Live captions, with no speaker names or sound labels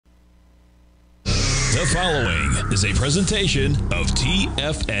The following is a presentation of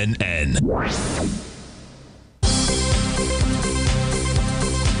TFNN.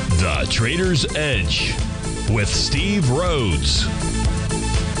 The Trader's Edge with Steve Rhodes.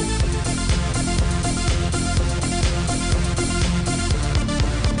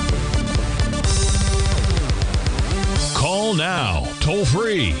 Call now, toll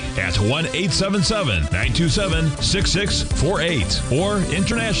free at 1-877-927-6648 or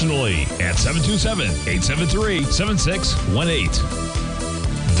internationally at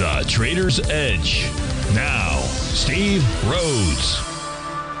 727-873-7618. The Trader's Edge. Now, Steve Rhodes.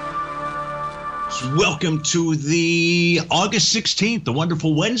 Welcome to the August 16th, the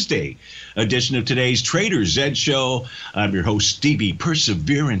wonderful Wednesday edition of today's Trader's Edge show. I'm your host, Stevie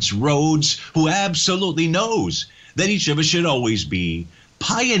Perseverance Rhodes, who absolutely knows that each of us should always be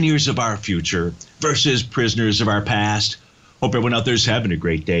pioneers of our future versus prisoners of our past. Hope everyone out there is having a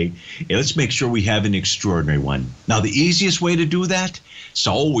great day. And let's make sure we have an extraordinary one. Now, the easiest way to do that is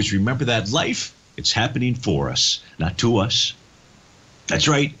to always remember that life, it's happening for us, not to us. That's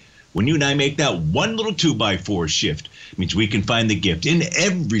right. When you and I make that one little 2x4 shift, it means we can find the gift in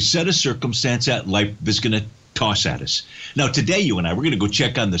every set of circumstance that life is going to toss at us. Now, today, you and I, we're going to go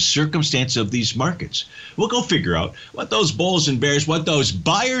check on the circumstance of these markets. We'll go figure out what those bulls and bears, what those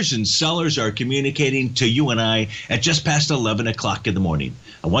buyers and sellers are communicating to you and I at just past 11 o'clock in the morning.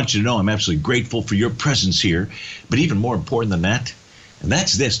 I want you to know I'm absolutely grateful for your presence here. But even more important than that, and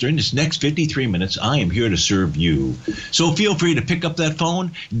that's this. During this next 53 minutes, I am here to serve you. So feel free to pick up that phone,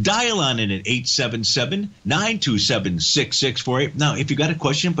 dial on in at 877-927-6648. Now, if you got a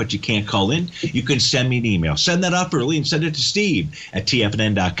question but you can't call in, you can send me an email. Send that off early and send it to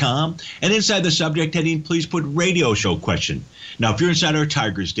steve@tfnn.com. And inside the subject heading, please put radio show question. Now, if you're inside our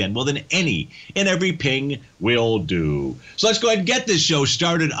Tiger's Den, well, then any and every ping will do. So let's go ahead and get this show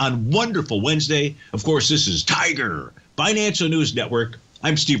started on wonderful Wednesday. Of course, this is Tiger Financial News Network.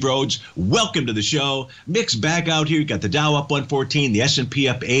 I'm Steve Rhodes. Welcome to the show. Mixed bag out here. You got the Dow up 114, the S&P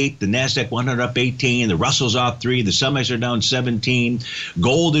up 8, the NASDAQ 100 up 18, the Russell's off 3, the semis are down 17.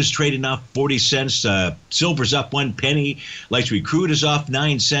 Gold is trading off 40 cents. Silver's up 1 penny. Light sweet crude is off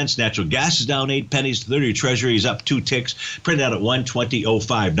 9 cents. Natural gas is down 8 pennies. 30 Treasury is up 2 ticks. Printed out at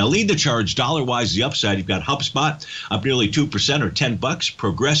 120.05. Now, lead the charge dollar-wise the upside. You've got HubSpot up nearly 2% or $10.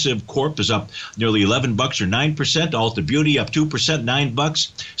 Progressive Corp is up nearly $11 or 9%. Alta Beauty up 2%, $9.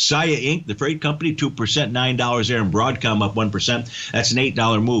 Saya Inc., the freight company, 2%, $9 there. And Broadcom up 1%. That's an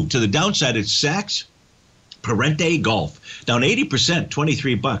 $8 move. To the downside, it's Saks Parente Golf down 80%,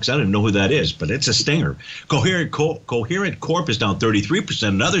 $23. I don't even know who that is, but it's a stinger. Coherent Corp is down 33%,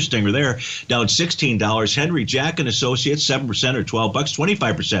 another stinger there, down $16. Henry Jack and Associates 7% or $12,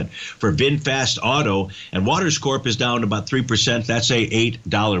 25% for VinFast Auto, and Waters Corp is down about 3%. That's a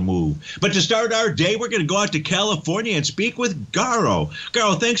 $8 move. But to start our day, we're going to go out to California and speak with Garo.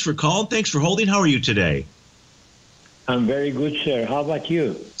 Garo, thanks for calling. Thanks for holding. How are you today? I'm very good, sir. How about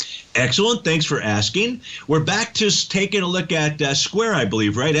you? Excellent. Thanks for asking. We're back to taking a look at Square, I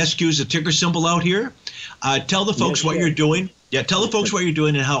believe, right? SQ is a ticker symbol out here. Tell the folks what you're doing. Yeah, tell the folks what you're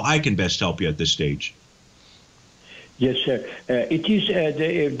doing and how I can best help you at this stage. Yes, sir. It is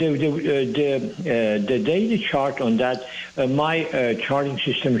the daily chart on that. My charting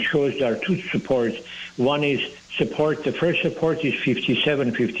system shows there are two supports. One is support. The first support is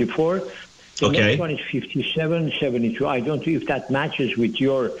 57.54. The next one is 57.72. I don't know if that matches with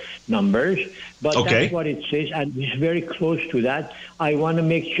your numbers, but that's what it says, and it's very close to that. I want to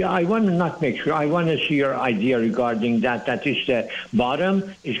make sure. I want to see your idea regarding that. That is the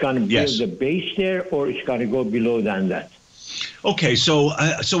bottom. It's going to build the base there, or it's going to go below than that. Okay, so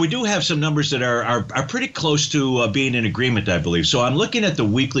we do have some numbers that are pretty close to being in agreement, I believe. So I'm looking at the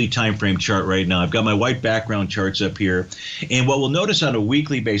weekly time frame chart right now. I've got my white background charts up here. And what we'll notice on a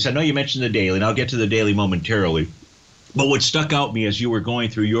weekly basis, I know you mentioned the daily, and I'll get to the daily momentarily. But what stuck out me as you were going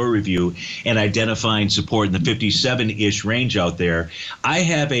through your review and identifying support in the 57-ish range out there, I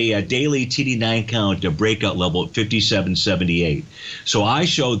have a daily TD9 count, a breakout level at 57.78. So I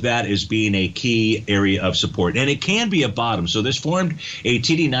showed that as being a key area of support. And it can be a bottom. So this formed a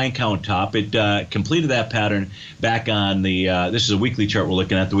TD9 count top. It completed that pattern back on the this is a weekly chart we're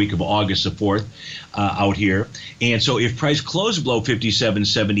looking at, the week of August the 4th. Out here. And so if price closed below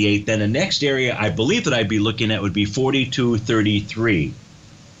 57.78, then the next area I believe that I'd be looking at would be 42.33.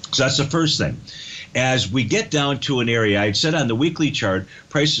 So that's the first thing. As we get down to an area, I'd said on the weekly chart,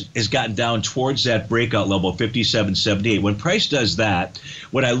 price has gotten down towards that breakout level, 57.78. When price does that,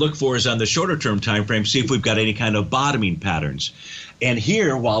 what I look for is on the shorter term time frame, see if we've got any kind of bottoming patterns. And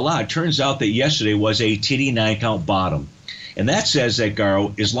here, voila, it turns out that yesterday was a TD9 count bottom. And that says that,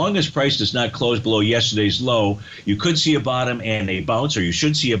 Garo, as long as price does not close below yesterday's low, you could see a bottom and a bounce, or you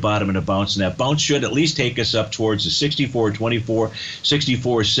should see a bottom and a bounce, and that bounce should at least take us up towards the 64.24,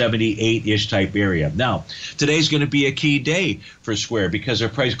 64.78-ish type area. Now, today's going to be a key day for Square because our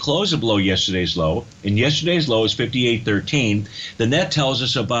price closed below yesterday's low, and yesterday's low is 58.13. Then that tells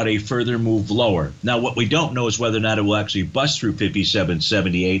us about a further move lower. Now, what we don't know is whether or not it will actually bust through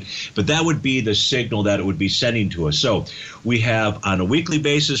 57.78, but that would be the signal that it would be sending to us. So we have, on a weekly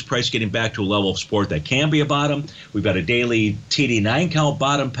basis, price getting back to a level of support that can be a bottom. We've got a daily TD9 count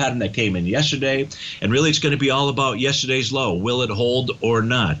bottom pattern that came in yesterday. And really, it's going to be all about yesterday's low. Will it hold or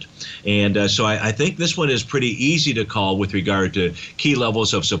not? And so I think this one is pretty easy to call with regard to key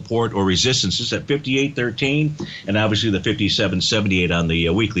levels of support or resistances at 58.13 and obviously the 57.78 on the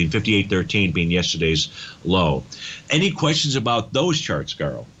weekly, 58.13 being yesterday's low. Any questions about those charts,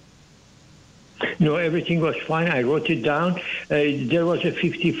 Garo? No, everything was fine. I wrote it down. There was a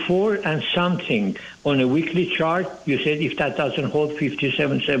 54 and something on a weekly chart. You said if that doesn't hold,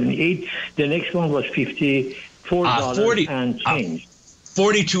 57.78. The next one was $54 and change.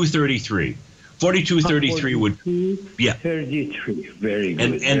 42.33. 42.33 would, yeah. 33, very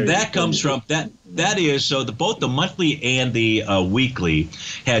good. And very that comes from that. That is so both the monthly and the weekly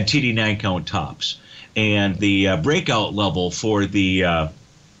had TD9 count tops, and the breakout level for the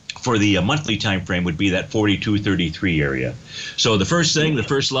monthly time frame would be that 42.33 area. So the first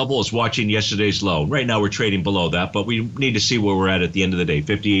level is watching yesterday's low. Right now we're trading below that, but we need to see where we're at the end of the day.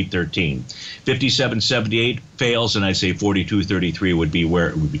 58.13, 57.78 fails, and I say 42.33 would be where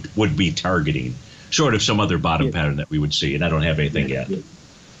it would be targeting, short of some other bottom pattern that we would see. And I don't have anything yet.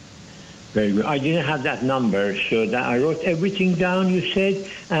 Very good. I didn't have that number, so that I wrote everything down you said,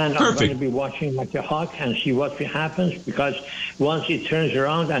 and Perfect. I'm going to be watching like a hawk and see what happens, because once it turns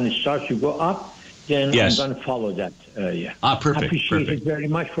around and it starts to go up, then I'm going to follow that. Perfect. I appreciate it very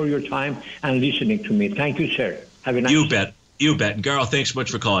much for your time and listening to me. Thank you, sir. Have a nice day. You bet. And Garo, thanks so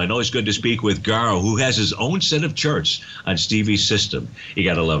much for calling. Always good to speak with Garo, who has his own set of charts on Stevie's system. You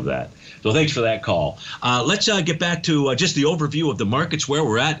got to love that. So thanks for that call. Let's get back to just the overview of the markets, where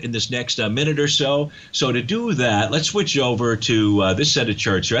we're at in this next minute or so. So to do that, let's switch over to this set of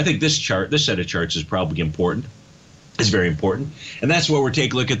charts here. I think this set of charts is probably important. It's very important. And that's where we're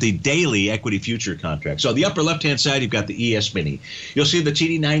taking a look at the daily equity future contract. So the upper left-hand side, you've got the ES Mini. You'll see the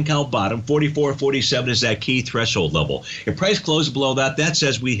TD9 count bottom. 44.47 is that key threshold level. If price closes below that, that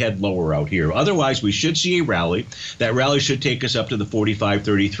says we head lower out here. Otherwise, we should see a rally. That rally should take us up to the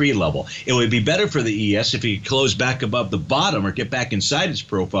 45.33 level. It would be better for the ES if it closed back above the bottom or get back inside its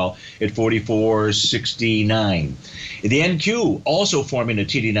profile at 44.69. The NQ also forming a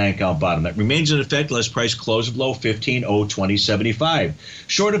TD9 count bottom. That remains in effect unless price closes below 15.02075.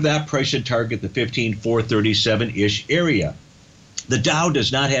 Short of that, price should target the 15.437-ish area. The Dow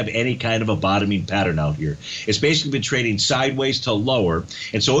does not have any kind of a bottoming pattern out here. It's basically been trading sideways to lower,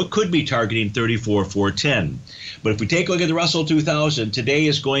 and so it could be targeting 34.410. But if we take a look at the Russell 2000, today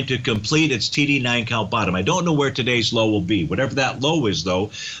is going to complete its TD9 count bottom. I don't know where today's low will be. Whatever that low is,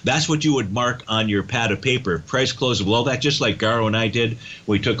 though, that's what you would mark on your pad of paper. If price closes below that, just like Garo and I did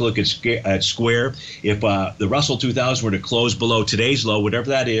when we took a look at Square. If the Russell 2000 were to close below today's low, whatever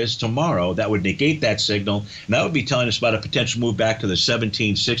that is, tomorrow, that would negate that signal, and that would be telling us about a potential move back to the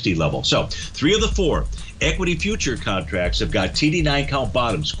 1760 level. So 3 of the 4 equity future contracts have got TD9 count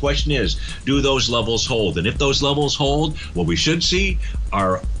bottoms. Question is, do those levels hold? And if those levels hold, what we should see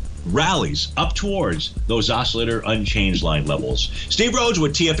are rallies up towards those oscillator unchanged line levels. Steve Rhodes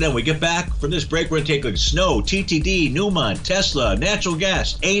with TFNN. When we get back from this break, we're going to take a look at Snow, TTD, Newmont, Tesla, natural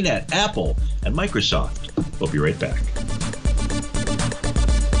gas, ANET, Apple, and Microsoft. We'll be right back.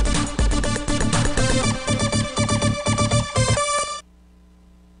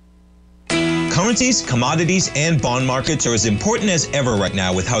 Currencies, commodities, and bond markets are as important as ever right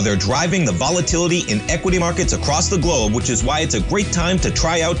now with how they're driving the volatility in equity markets across the globe, which is why it's a great time to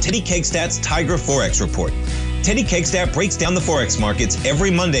try out Teddy Cakestat's Tiger Forex Report. Teddy Cakestat breaks down the Forex markets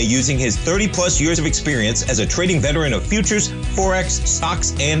every Monday using his 30-plus years of experience as a trading veteran of futures, Forex,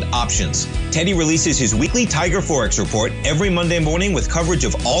 stocks, and options. Teddy releases his weekly Tiger Forex Report every Monday morning with coverage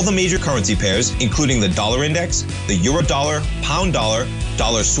of all the major currency pairs, including the dollar index, the euro dollar, pound dollar,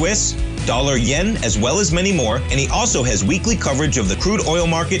 dollar Swiss, dollar yen, as well as many more, and he also has weekly coverage of the crude oil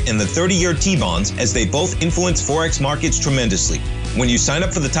market and the 30-year T-bonds, as they both influence Forex markets tremendously. When you sign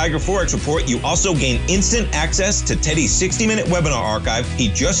up for the Tiger Forex Report, you also gain instant access to Teddy's 60-minute webinar archive he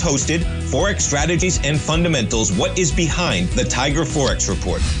just hosted, Forex Strategies and Fundamentals, What is Behind the Tiger Forex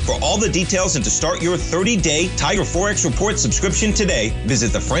Report. For all the details and to start your 30-day Tiger Forex Report subscription today,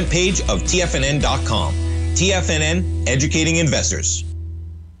 visit the front page of TFNN.com. TFNN, educating investors.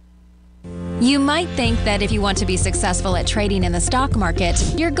 You might think that if you want to be successful at trading in the stock market,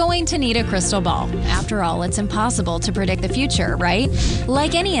 you're going to need a crystal ball. After all, it's impossible to predict the future, right?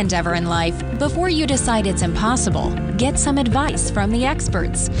 Like any endeavor in life, before you decide it's impossible, get some advice from the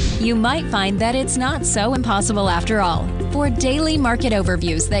experts. You might find that it's not so impossible after all. For daily market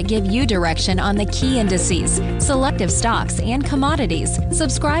overviews that give you direction on the key indices, selective stocks, and commodities,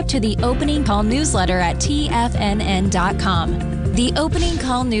 subscribe to the Opening Call newsletter at TFNN.com. The Opening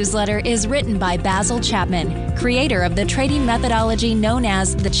Call newsletter is written by Basil Chapman, creator of the trading methodology known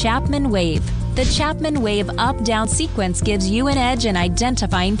as the Chapman Wave. The Chapman Wave up-down sequence gives you an edge in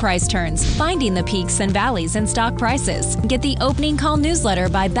identifying price turns, finding the peaks and valleys in stock prices. Get the Opening Call newsletter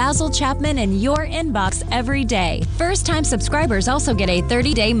by Basil Chapman in your inbox every day. First-time subscribers also get a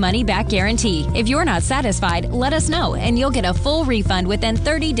 30-day money-back guarantee. If you're not satisfied, let us know, and you'll get a full refund within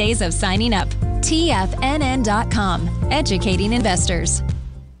 30 days of signing up. TFNN.com, educating investors.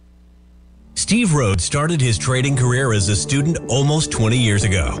 Steve Rhodes started his trading career as a student almost 20 years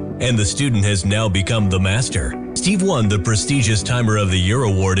ago, and the student has now become the master. Steve won the prestigious Timer of the Year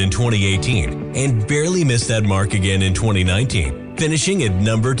award in 2018 and barely missed that mark again in 2019, finishing at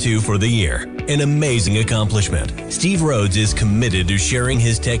number 2 for the year. An amazing accomplishment. Steve Rhodes is committed to sharing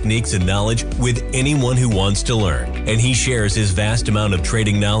his techniques and knowledge with anyone who wants to learn, and he shares his vast amount of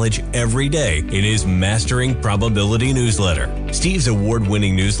trading knowledge every day in his Mastering Probability newsletter. Steve's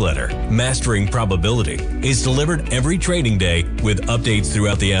award-winning newsletter, Mastering Probability, is delivered every trading day with updates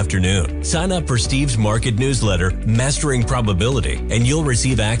throughout the afternoon. Sign up for Steve's market newsletter, Mastering Probability, and you'll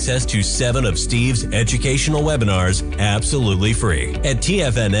receive access to 7 of Steve's educational webinars absolutely free. At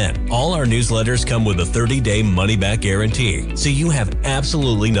TFNN, all our newsletters come with a 30-day money-back guarantee, so you have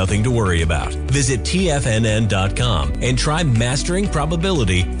absolutely nothing to worry about. Visit TFNN.com and try Mastering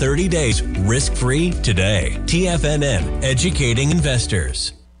Probability 30 days risk-free today. TFNN, educating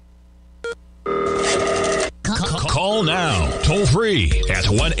investors. Call now, toll free at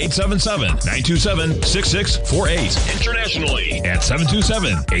 1-877-927-6648. Internationally at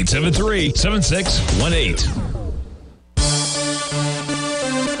 727-873-7618.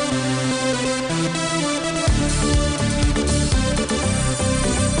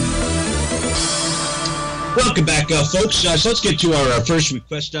 Welcome back, folks. So let's get to our first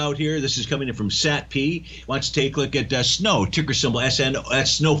request out here. This is coming in from Sat P. Wants to take a look at snow, ticker symbol SN,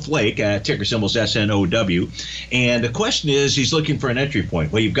 snowflake, ticker symbol's SNOW. And the question is, he's looking for an entry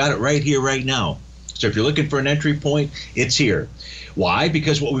point. Well, you've got it right here, right now. So if you're looking for an entry point, it's here. Why?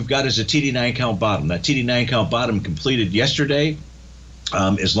 Because what we've got is a TD9 count bottom. That TD9 count bottom completed yesterday.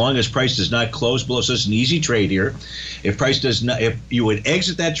 As long as price does not close below, so it's an easy trade here. If price does not, if you would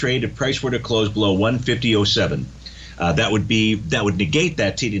exit that trade, if price were to close below 150.07, that would negate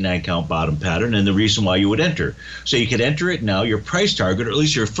that TD9 count bottom pattern and the reason why you would enter. So you could enter it now. Your price target, or at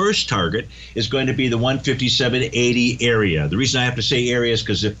least your first target, is going to be the 157.80 area. The reason I have to say area is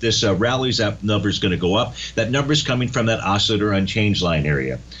because if this rallies, that number is going to go up. That number is coming from that oscillator unchanged line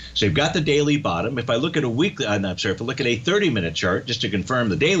area. So you've got the daily bottom. If I look at a weekly, if I look at a 30-minute chart, just to confirm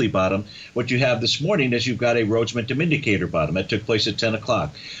the daily bottom, what you have this morning is you've got a Rhodes Momentum Indicator bottom. That took place at 10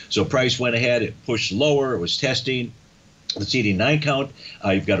 o'clock. So price went ahead, it pushed lower, it was testing the TD9 count.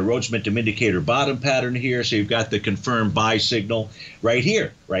 You've got a Rhodes Momentum Indicator bottom pattern here. So you've got the confirmed buy signal right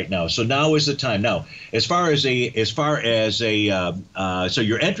here, right now. So now is the time. Now, as far as so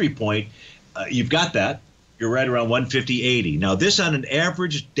your entry point, you've got that. You're right around 150.80. Now, this on an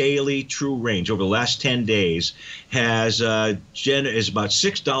average daily true range over the last 10 days is about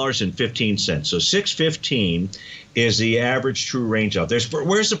 $6.15. So $6.15 is the average true range out there.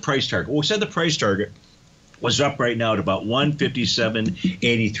 Where's the price target? Well, we said the price target was up right now at about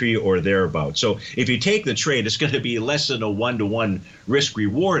 157.83 or thereabout. So if you take the trade, it's going to be less than a 1-to-1 risk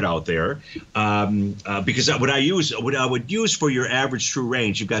reward out there. Because what I would use for your average true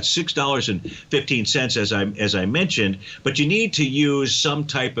range, you've got $6.15 as I mentioned, but you need to use some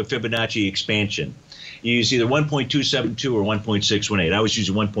type of Fibonacci expansion. You use either 1.272 or 1.618. I was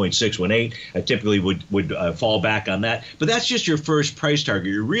using 1.618. I typically would fall back on that. But that's just your first price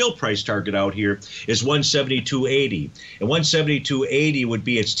target. Your real price target out here is 172.80. And 172.80 would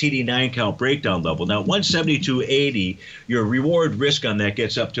be its TD9 count breakdown level. Now, 172.80, your reward risk on that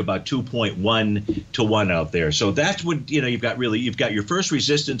gets up to about 2.1 to 1 out there. So that's what, you've got your first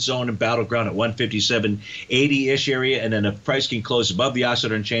resistance zone and battleground at 157.80-ish area. And then if price can close above the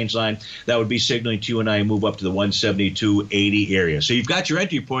oscillator and change line, that would be signaling to you and I move up to the 172.80 area. So you've got your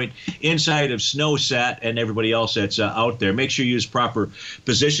entry point inside of SnowSat and everybody else that's out there. Make sure you use proper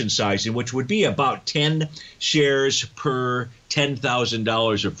position sizing, which would be about 10 shares per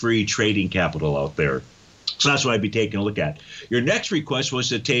 $10,000 of free trading capital out there. So that's what I'd be taking a look at. Your next request was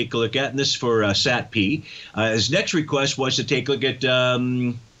to take a look at, and this is for SAT-P. His next request was to take a look at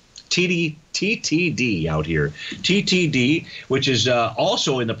TTD out here. TTD, which is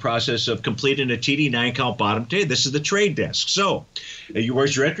also in the process of completing a TD9 count bottom today. This is the trade desk. So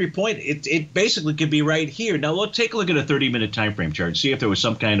where's your entry point? It basically could be right here. Now, let's take a look at a 30-minute time frame chart and see if there was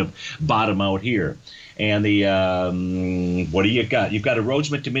some kind of bottom out here. And the what do you got? You've got a Rhodes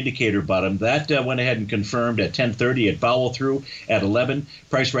momentum indicator bottom. That went ahead and confirmed at 10:30. It followed through at 11.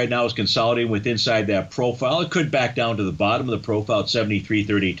 Price right now is consolidating with inside that profile. It could back down to the bottom of the profile at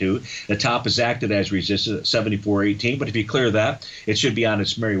 73.32. The top is acted as resistance at 74.18. But if you clear that, it should be on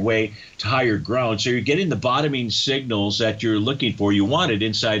its merry way to higher ground. So you're getting the bottoming signals that you're looking for. You wanted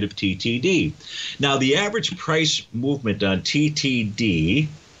inside of TTD. Now, the average price movement on TTD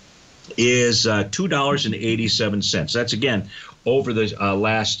is $2.87. That's, again, over the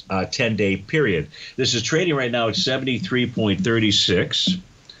last 10-day period. This is trading right now at 73.36.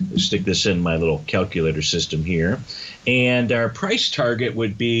 Let's stick this in my little calculator system here. And our price target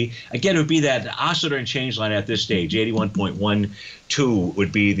would be, again, it would be that oscillator and change line at this stage. 81.12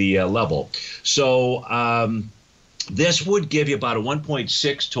 would be the level. So this would give you about a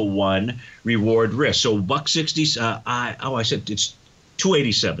 1.6 to 1 reward risk. So $1.60. I said it's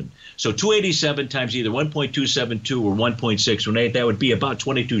 287. So 287 times either 1.272 or 1.618, that would be about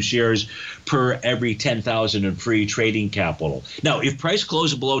 22 shares per every 10,000 in free trading capital. Now, if price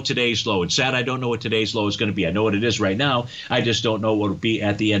closes below today's low, and sad, I don't know what today's low is going to be. I know what it is right now. I just don't know what it will be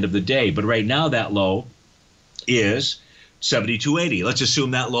at the end of the day. But right now, that low is 72.80. Let's assume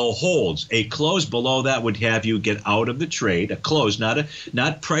that low holds. A close below that would have you get out of the trade. A close, not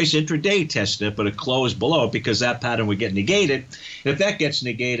price intraday testing it, but a close below it, because that pattern would get negated. If that gets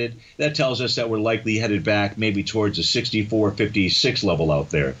negated, that tells us that we're likely headed back maybe towards the 64.56 level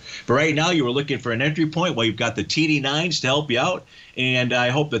out there. But right now, you were looking for an entry point. Well, you've got the TD9s to help you out. And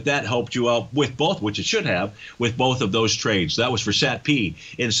I hope that helped you out with both, which it should have, with both of those trades. That was for SAT-P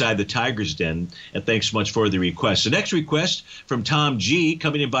inside the Tiger's Den. And thanks so much for the request. The next request from Tom G,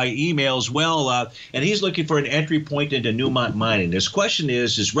 coming in by email as well. And he's looking for an entry point into Newmont Mining. His question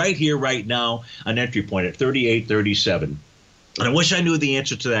is right here, right now, an entry point at 38.37. And I wish I knew the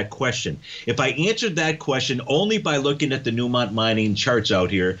answer to that question. If I answered that question only by looking at the Newmont Mining charts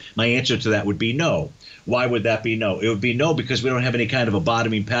out here, my answer to that would be no. Why would that be no? It would be no because we don't have any kind of a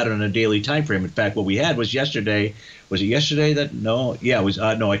bottoming pattern on a daily time frame. In fact, what we had was yesterday. Was it yesterday that? No. Yeah, it was.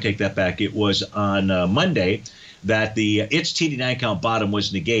 No, I take that back. It was on Monday that its TD9 count bottom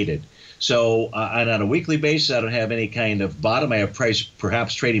was negated. So on a weekly basis, I don't have any kind of bottom. I have price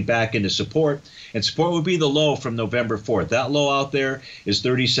perhaps trading back into support. And support would be the low from November 4th. That low out there is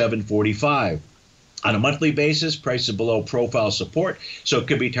 37.45. On a monthly basis, price is below profile support, so it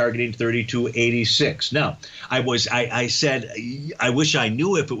could be targeting 32.86. Now, I said I wish I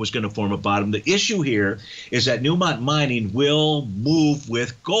knew if it was going to form a bottom. The issue here is that Newmont Mining will move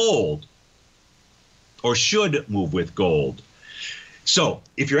with gold, or should move with gold. So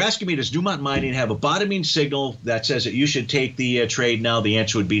if you're asking me, does Newmont Mining have a bottoming signal that says that you should take the trade now, the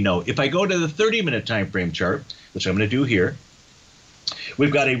answer would be no. If I go to the 30-minute time frame chart, which I'm going to do here,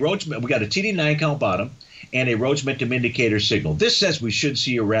 we've got a TD9 count bottom and a Rhodes momentum indicator signal. This says we should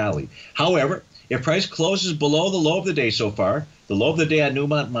see a rally. However, if price closes below the low of the day so far, the low of the day on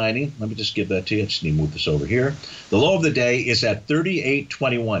Newmont Mining, let me just give that to you. I just need to move this over here. The low of the day is at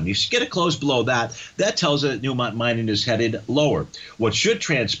 38.21. You get a close below that. That tells us that Newmont Mining is headed lower. What should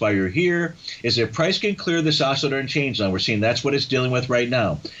transpire here is if price can clear this oscillator and change line, we're seeing that's what it's dealing with right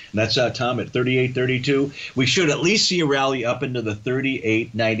now. And that's Tom at 38.32. We should at least see a rally up into the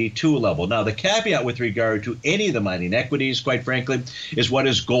 38.92 level. Now, the caveat with regard to any of the mining equities, quite frankly, is what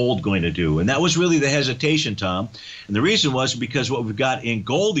is gold going to do? And that was really the hesitation, Tom. And the reason was because what we've got in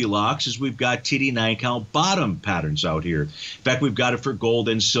Goldilocks is we've got TD9 count bottom patterns out here. In fact, we've got it for gold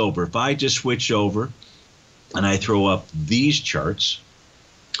and silver. If I just switch over and I throw up these charts,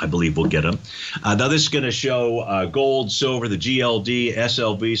 I believe we'll get them. Now this is going to show gold, silver, the GLD,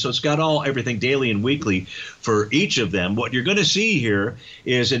 SLV. So it's got everything daily and weekly for each of them. What you're going to see here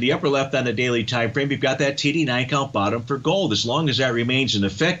is in the upper left on the daily time frame, you've got that TD9 count bottom for gold. As long as that remains in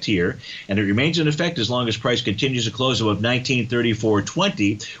effect here, and it remains in effect as long as price continues to close above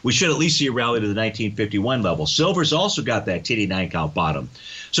 1934.20, we should at least see a rally to the 1951 level. Silver's also got that TD9 count bottom.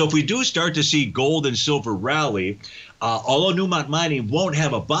 So if we do start to see gold and silver rally, although Newmont Mining won't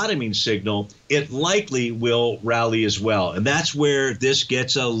have a bottoming signal, it likely will rally as well. And that's where this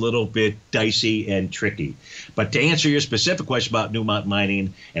gets a little bit dicey and tricky. But to answer your specific question about Newmont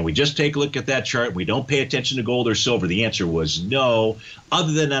Mining, and we just take a look at that chart, we don't pay attention to gold or silver, the answer was no,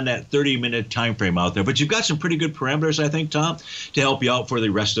 other than on that 30-minute time frame out there. But you've got some pretty good parameters, I think, Tom, to help you out for the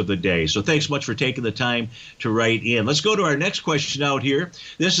rest of the day. So thanks much for taking the time to write in. Let's go to our next question out here.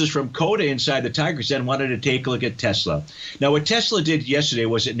 This is from Coda inside the Tigers Den, wanted to take a look at Tesla. Now, what Tesla did yesterday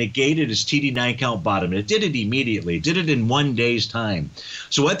was it negated its TD9 count bottom. And it did it immediately. It did it in 1 day's time.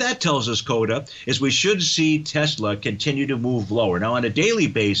 So what that tells us, Coda, is we should see Tesla continue to move lower. Now, on a daily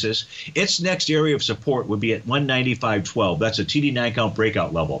basis, its next area of support would be at 195.12. That's a TD9 count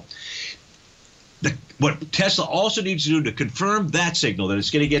breakout level. What Tesla also needs to do to confirm that signal that it's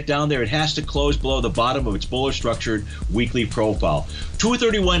going to get down there, it has to close below the bottom of its bullish structured weekly profile.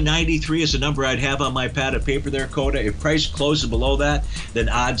 231.93 is the number I'd have on my pad of paper there, Coda. If price closes below that, then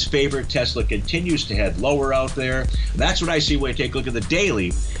odds favor Tesla continues to head lower out there. That's what I see when I take a look at the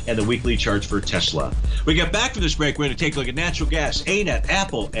daily and the weekly charts for Tesla. We get back from this break, we're going to take a look at natural gas, ANET,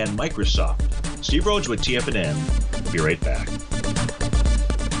 Apple, and Microsoft. Steve Rhodes with TFNN. We'll be right back.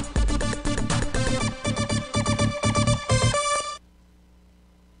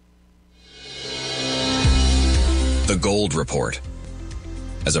 The Gold Report.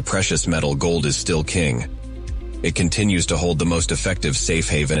 As a precious metal, gold is still king. It continues to hold the most effective safe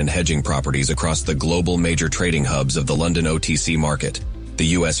haven and hedging properties across the global major trading hubs of the London OTC market, the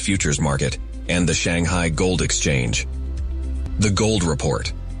U.S. futures market, and the Shanghai Gold Exchange. The Gold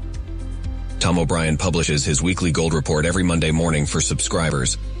Report. Tom O'Brien publishes his weekly gold report every Monday morning for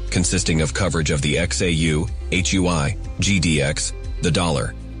subscribers, consisting of coverage of the XAU, HUI, GDX, the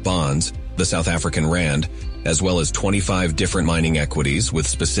dollar, bonds, the South African rand, as well as 25 different mining equities with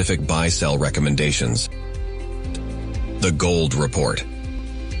specific buy-sell recommendations. The Gold Report.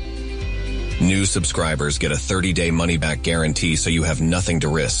 New subscribers get a 30-day money-back guarantee, so you have nothing to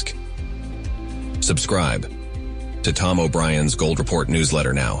risk. Subscribe to Tom O'Brien's Gold Report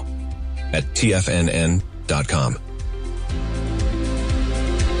newsletter now at TFNN.com.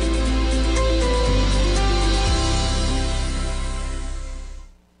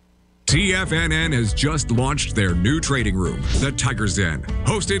 TFNN has just launched their new trading room, the Tigers Den.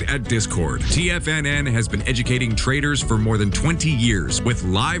 Hosted at Discord, TFNN has been educating traders for more than 20 years with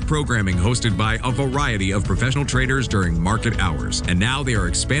live programming hosted by a variety of professional traders during market hours. And now they are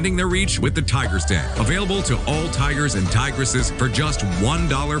expanding their reach with the Tigers Den, available to all Tigers and Tigresses for just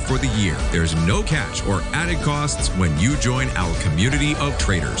 $1 for the year. There's no catch or added costs when you join our community of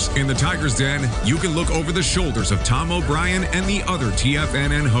traders. In the Tigers Den, you can look over the shoulders of Tom O'Brien and the other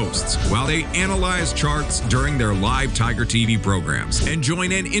TFNN hosts while they analyze charts during their live Tiger TV programs, and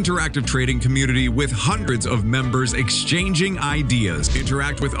join an interactive trading community with hundreds of members exchanging ideas.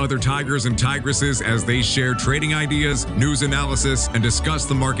 Interact with other Tigers and Tigresses as they share trading ideas, news analysis, and discuss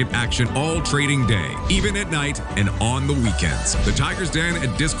the market action all trading day, even at night and on the weekends. The Tigers Den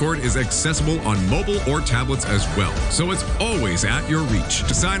at Discord is accessible on mobile or tablets as well, so it's always at your reach.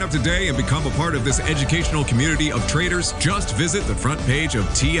 To sign up today and become a part of this educational community of traders, just visit the front page of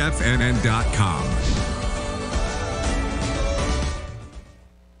TFNN.com.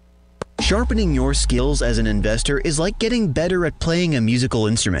 Sharpening your skills as an investor is like getting better at playing a musical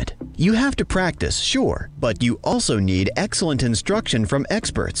instrument. You have to practice, sure, but you also need excellent instruction from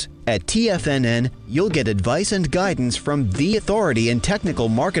experts. At TFNN, you'll get advice and guidance from the authority in technical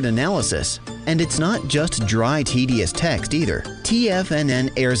market analysis. And it's not just dry, tedious text either.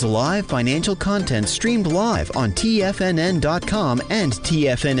 TFNN airs live financial content streamed live on TFNN.com and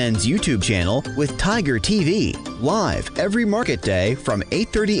TFNN's YouTube channel with Tiger TV, live every market day from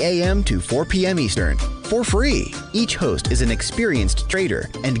 8:30 a.m. to 4 p.m. Eastern, for free. Each host is an experienced trader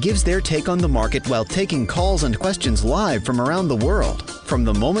and gives their take on the market while taking calls and questions live from around the world. From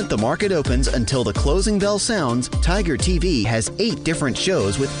the moment the market opens until the closing bell sounds, Tiger TV has 8 different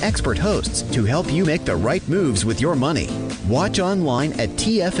shows with expert hosts to help you make the right moves with your money. Watch online at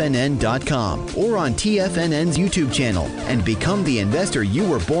TFNN.com or on TFNN's YouTube channel and become the investor you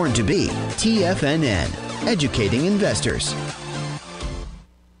were born to be. TFNN, educating investors.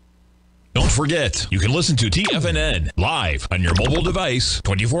 Don't forget, you can listen to TFNN live on your mobile device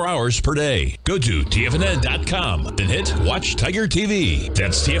 24 hours per day. Go to TFNN.com, then hit Watch Tiger TV.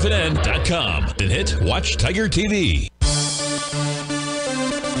 That's TFNN.com, then hit Watch Tiger TV.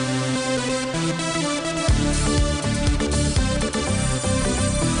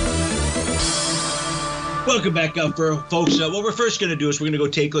 Welcome back up, folks. What we're first going to do is we're going to go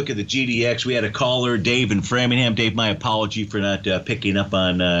take a look at the GDX. We had a caller, Dave in Framingham. Dave, my apology for not picking up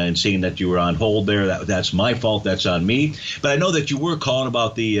on and seeing that you were on hold there. That's my fault. That's on me. But I know that you were calling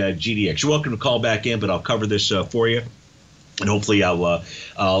about the GDX. You're welcome to call back in, but I'll cover this for you. And hopefully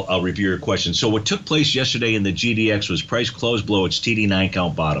I'll review your question. So what took place yesterday in the GDX was price closed below its TD9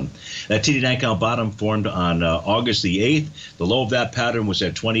 count bottom. That TD9 count bottom formed on August the 8th. The low of that pattern was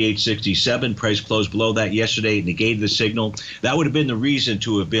at 28.67. Price closed below that yesterday. It negated the signal. That would have been the reason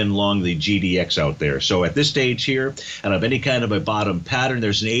to have been long the GDX out there. So at this stage here, out of any kind of a bottom pattern,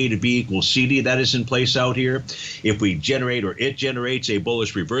 there's an A to B equals CD that is in place out here. If we generate or it generates a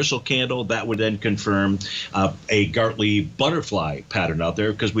bullish reversal candle, that would then confirm a Gartley butterfly pattern out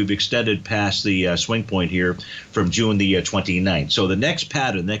there, because we've extended past the swing point here from June the 29th. So the next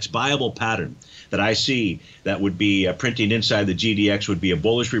pattern, next viable pattern that I see that would be printing inside the GDX would be a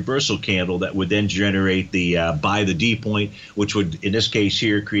bullish reversal candle that would then generate the buy the D point, which would in this case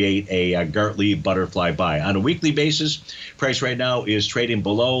here create a Gartley butterfly buy. On a weekly basis, price right now is trading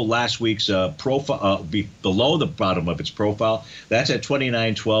below last week's profile, below the bottom of its profile. That's at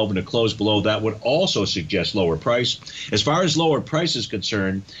 29.12, and a close below that would also suggest lower price. As far as lower price is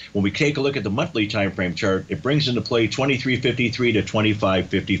concerned, when we take a look at the monthly time frame chart, it brings into play 23.53 to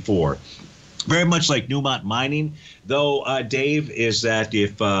 25.54. Very much like Newmont Mining, though, Dave, is that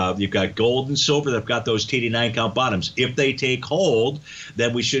if you've got gold and silver, they've got those TD9 count bottoms. If they take hold,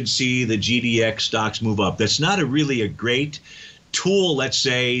 then we should see the GDX stocks move up. That's not really a great tool, let's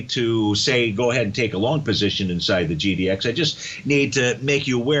say, to say go ahead and take a long position inside the GDX. I just need to make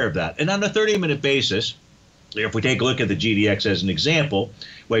you aware of that. And on a 30-minute basis, if we take a look at the GDX as an example,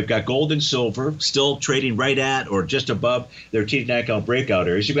 we've got gold and silver still trading right at or just above their TD9 count breakout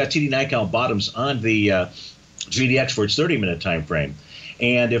areas. You've got TD9 count bottoms on the GDX for its 30-minute time frame.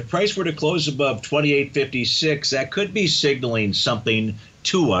 And if price were to close above 28.56, that could be signaling something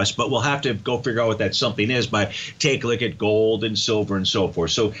to us, but we'll have to go figure out what that something is by take a look at gold and silver and so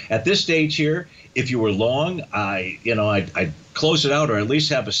forth. So at this stage here, if you were long, I'd close it out or at least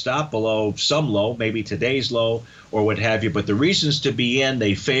have a stop below some low, maybe today's low or what have you. But the reasons to be in,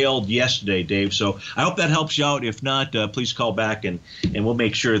 they failed yesterday, Dave. So I hope that helps you out. If not, please call back and we'll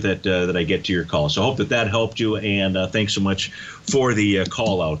make sure that I get to your call. So I hope that helped you, and thanks so much for the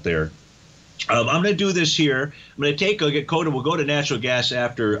call out there. I'm going to do this here. I'm going to take a look at Coda. We'll go to natural gas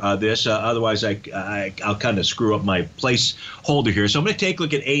after this. Otherwise, I'll kind of screw up my placeholder here. So I'm going to take a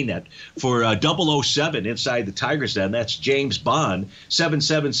look at ANET for 007 inside the Tiger's Den. That's James Bond.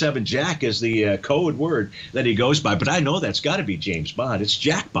 777 Jack is the code word that he goes by. But I know that's got to be James Bond. It's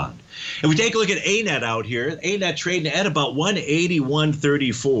Jack Bond. And we take a look at ANET out here. ANET trading at about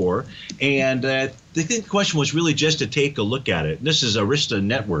 181.34. And I think the question was really just to take a look at it. And this is Arista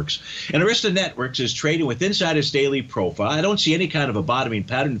Networks. And Arista Networks is trading with inside its daily profile. I don't see any kind of a bottoming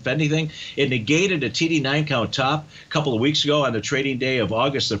pattern. If anything, it negated a TD9 count top a couple of weeks ago on the trading day of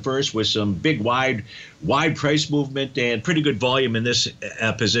August the 1st with some big wide price movement and pretty good volume in this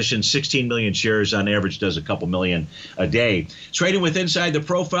position. 16 million shares on average, does a couple million a day. Trading with inside the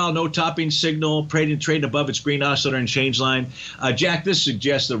profile, no topping signal, trading above its green oscillator and change line. Jack, this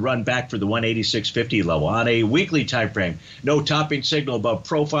suggests the run back for the 186.50 level. On a weekly time frame, no topping signal above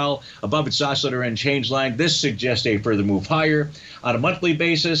profile, above its oscillator and change line. This suggests a further move higher. On a monthly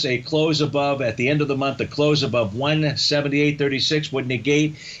basis, a close above, at the end of the month, a close above 178.36 would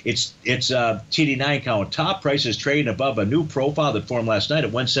negate its TD9 count. Top price is trading above a new profile that formed last night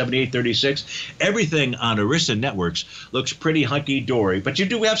at 178.36. Everything on Arista Networks looks pretty hunky-dory, but you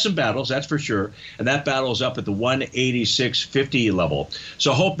do have some battles, that's for sure, and that battle is up at the 186.50 level.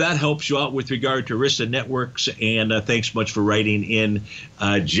 So I hope that helps you out with regard to Arista Networks, and thanks much for writing in,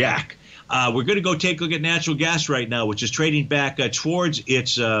 Jack. We're going to go take a look at natural gas right now, which is trading back towards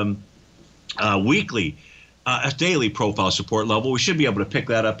its weekly, daily profile support level. We should be able to pick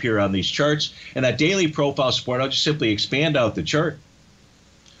that up here on these charts. And that daily profile support, I'll just simply expand out the chart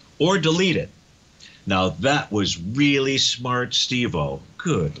or delete it. Now, that was really smart, Steve-O.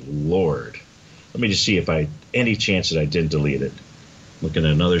 Good Lord. Let me just see if any chance that I didn't delete it. Looking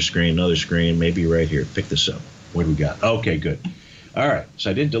at another screen, maybe right here. Pick this up. What do we got? Okay, good. All right, so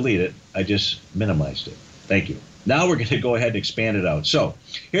I didn't delete it. I just minimized it. Thank you. Now we're going to go ahead and expand it out. So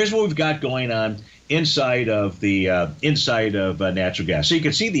here's what we've got going on inside of the natural gas. So you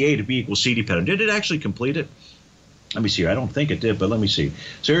can see the A to B equals CD pattern. Did it actually complete it? Let me see here. I don't think it did, but let me see.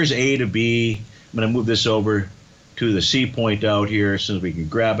 So here's A to B. I'm going to move this over to the C point out here. As soon as we can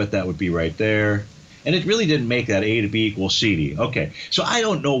grab it, that would be right there. And it really didn't make that A to B equals CD. Okay, so I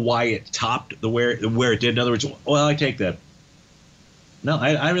don't know why it topped where it did. In other words, well, I take that. No,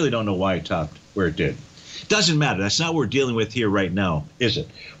 I really don't know why it topped where it did. Doesn't matter. That's not what we're dealing with here right now, is it?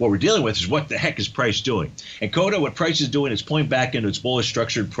 What we're dealing with is what the heck is price doing. And Coda, what price is doing is pulling back into its bullish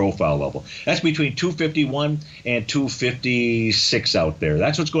structured profile level. That's between 251 and 256 out there.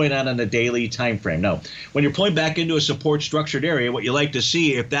 That's what's going on the daily time frame. Now, when you're pulling back into a support structured area, what you like to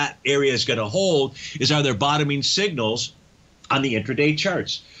see if that area is going to hold is, are there bottoming signals on the intraday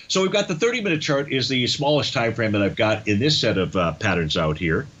charts? So we've got the 30-minute chart is the smallest time frame that I've got in this set of patterns out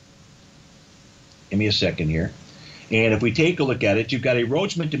here. Give me a second here. And if we take a look at it, you've got a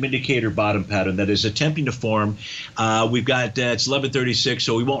Rhodes momentum indicator bottom pattern that is attempting to form. We've got, it's 11:36,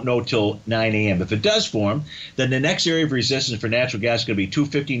 so we won't know till 9 a.m. If it does form, then the next area of resistance for natural gas is going to be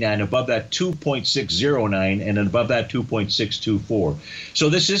 259, above that 2.609, and then above that 2.624. So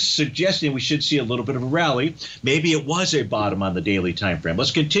this is suggesting we should see a little bit of a rally. Maybe it was a bottom on the daily time frame.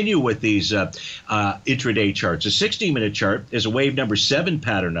 Let's continue with these intraday charts. A 60-minute chart is a wave number 7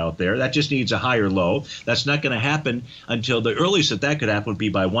 pattern out there. That just needs a higher low. That's not going to happen until the earliest that could happen would be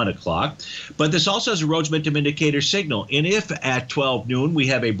by 1 o'clock. But this also has a Rhodes momentum indicator signal. And if at 12 noon we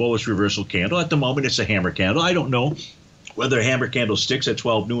have a bullish reversal candle, at the moment it's a hammer candle. I don't know whether a hammer candle sticks at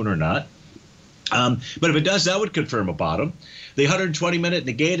 12 noon or not. But if it does, that would confirm a bottom. The 120-minute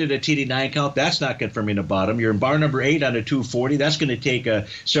negated at TD9 count, that's not confirming a bottom. You're in bar number 8 on a 240. That's going to take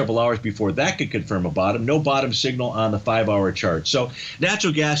several hours before that could confirm a bottom. No bottom signal on the 5-hour chart. So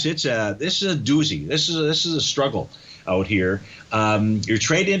natural gas, this is a doozy. This is a struggle out here. You're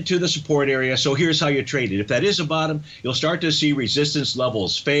trading into the support area. So here's how you trade it. If that is a bottom, you'll start to see resistance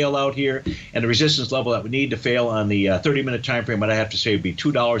levels fail out here. And the resistance level that would need to fail on the 30-minute time frame, what I have to say would be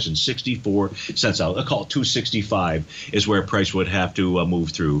 $2.64 out. I'll call it $2.65 is where price would have to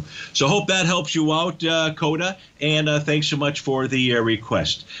move through. So hope that helps you out, Coda. And thanks so much for the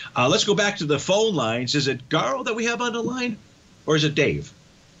request. Let's go back to the phone lines. Is it Garo that we have on the line? Or is it Dave?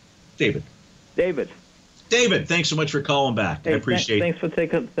 David. David, thanks so much for calling back. Hey, I appreciate it.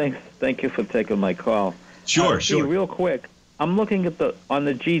 Thank you for taking my call. Sure. Real quick, I'm looking at on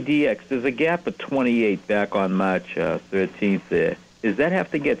the GDX. There's a gap of 28 back on March 13th there. Does that have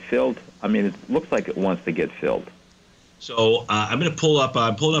to get filled? I mean, it looks like it wants to get filled. So I'm going to pull up.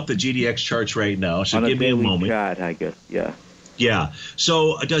 I'm pulling up the GDX charts right now. So give me a moment. Chart, I guess. Yeah. Yeah.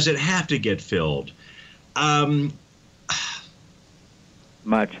 So does it have to get filled?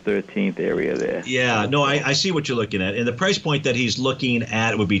 March 13th area there. Yeah, no, I see what you're looking at. And the price point that he's looking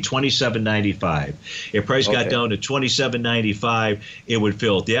at would be $27.95. If price got down to $27.95, it would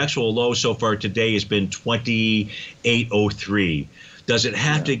fill. The actual low so far today has been $28.03. Does it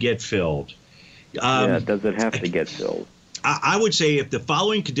have to get filled? Does it have to get filled? I would say if the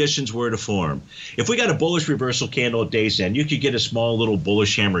following conditions were to form, if we got a bullish reversal candle at day's end, you could get a small little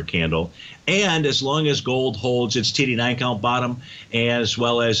bullish hammer candle. And as long as gold holds its TD9 count bottom, as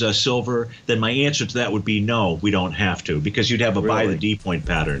well as silver, then my answer to that would be no, we don't have to, because you'd have a buy the D point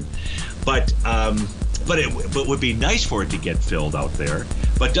pattern. But it would be nice for it to get filled out there.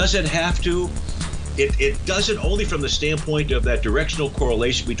 But does it have to? It doesn't, only from the standpoint of that directional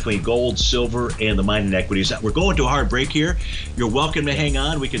correlation between gold, silver, and the mining equities. We're going to a hard break here. You're welcome to hang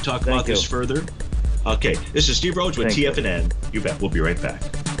on. We can talk about this further. Okay, this is Steve Rhodes with TFNN. You bet. We'll be right back.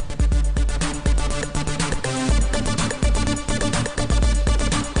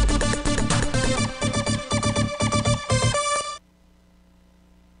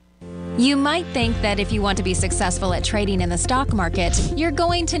 You might think that if you want to be successful at trading in the stock market, you're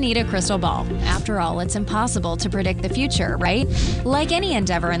going to need a crystal ball. After all, it's impossible to predict the future, right? Like any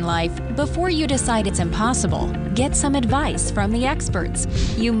endeavor in life, before you decide it's impossible, get some advice from the experts.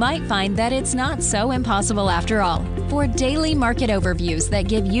 You might find that it's not so impossible after all. For daily market overviews that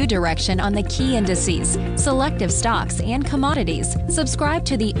give you direction on the key indices, selective stocks, and commodities, subscribe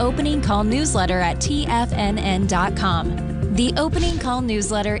to the Opening Call newsletter at TFNN.com. The Opening Call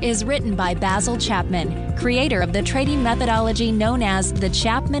newsletter is written by Basil Chapman, creator of the trading methodology known as the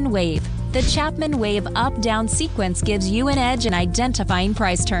Chapman Wave. The Chapman Wave up-down sequence gives you an edge in identifying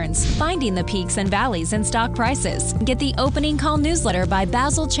price turns, finding the peaks and valleys in stock prices. Get the Opening Call newsletter by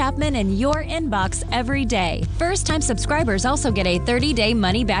Basil Chapman in your inbox every day. First-time subscribers also get a 30-day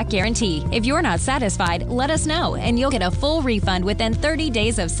money-back guarantee. If you're not satisfied, let us know, and you'll get a full refund within 30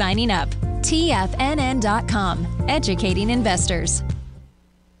 days of signing up. TFNN.com, educating investors.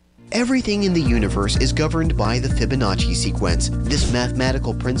 Everything in the universe is governed by the Fibonacci sequence. This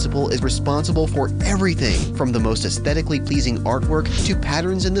mathematical principle is responsible for everything from the most aesthetically pleasing artwork to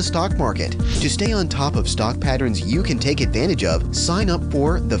patterns in the stock market. To stay on top of stock patterns you can take advantage of, sign up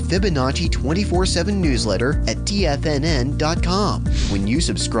for the Fibonacci 24/7 newsletter at TFNN.com. When you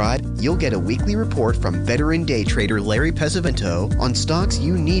subscribe, you'll get a weekly report from veteran day trader Larry Pesavento on stocks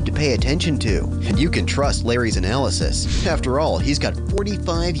you need to pay attention to. And you can trust Larry's analysis. After all, he's got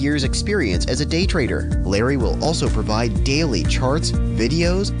 45 years experience as a day trader. Larry will also provide daily charts,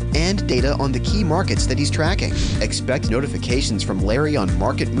 videos, and data on the key markets that he's tracking. Expect notifications from Larry on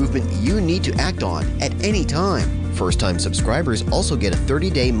market movement you need to act on at any time. First-time subscribers also get a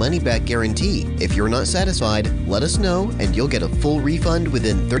 30-day money-back guarantee. If you're not satisfied, let us know and you'll get a full refund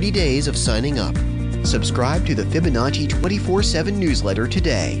within 30 days of signing up. Subscribe to the Fibonacci 24/7 newsletter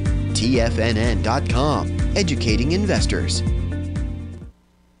today. TFNN.com, educating investors.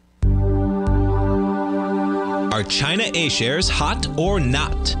 Are China A-shares hot or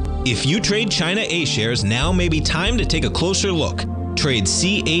not? If you trade China A-shares, now may be time to take a closer look. Trade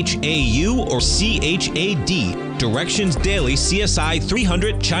CHAU or CHAD, Directions Daily CSI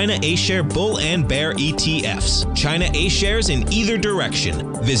 300 China A-share Bull and Bear ETFs. China A-shares in either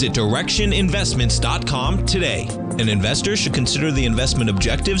direction. Visit directioninvestments.com today. An investor should consider the investment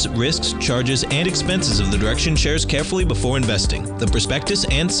objectives, risks, charges, and expenses of the Direction shares carefully before investing. The prospectus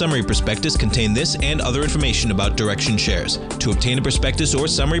and summary prospectus contain this and other information about Direction shares. To obtain a prospectus or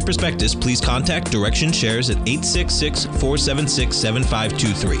summary prospectus, please contact Direction shares at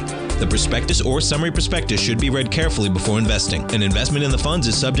 866-476-7523. The prospectus or summary prospectus should be read carefully before investing. An investment in the funds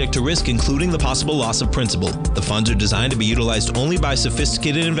is subject to risk, including the possible loss of principal. The funds are designed to be utilized only by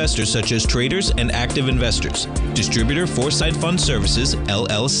sophisticated investors such as traders and active investors. Distributor Foresight Fund Services,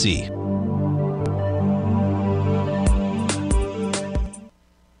 LLC.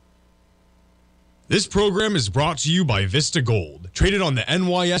 This program is brought to you by Vista Gold, traded on the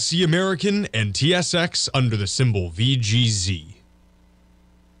NYSE American and TSX under the symbol VGZ.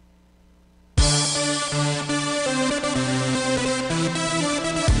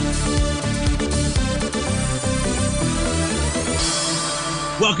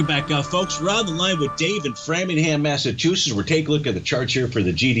 Welcome back, folks. We're on the line with Dave in Framingham, Massachusetts. We're taking a look at the charts here for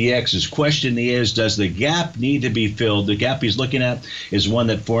the GDX. His question is, does the gap need to be filled? The gap he's looking at is one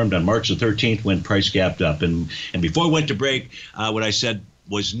that formed on March the 13th when price gapped up. And before we went to break, what I said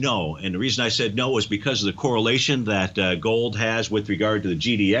was no. And the reason I said no was because of the correlation that gold has with regard to the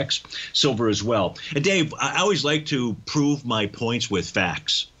GDX, silver as well. And Dave, I always like to prove my points with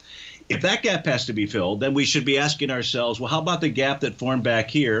facts. If that gap has to be filled, then we should be asking ourselves, well, how about the gap that formed back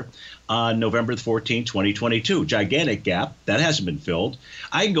here on November 14, 2022? Gigantic gap. That hasn't been filled.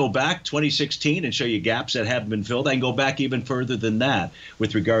 I can go back 2016 and show you gaps that haven't been filled. I can go back even further than that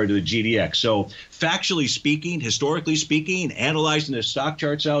with regard to the GDX. So factually speaking, historically speaking, analyzing the stock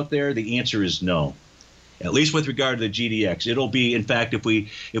charts out there, the answer is no. At least with regard to the GDX. It'll be, in fact, if we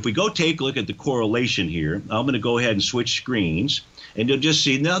go take a look at the correlation here, I'm going to go ahead and switch screens. And you'll just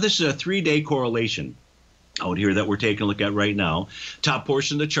see, now this is a 3-day correlation out here that we're taking a look at right now. Top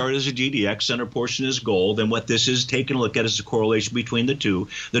portion of the chart is a GDX, center portion is gold, and what this is taking a look at is the correlation between the two,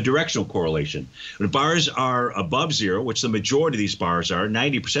 the directional correlation. When bars are above zero, which the majority of these bars are,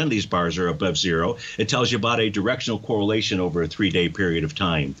 90% of these bars are above zero, it tells you about a directional correlation over a 3-day period of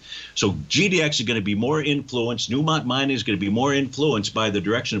time. So GDX is going to be more influenced, Newmont Mining is going to be more influenced by the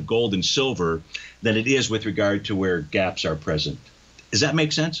direction of gold and silver than it is with regard to where gaps are present. Does that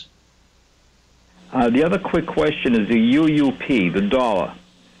make sense? The other quick question is the UUP, the dollar.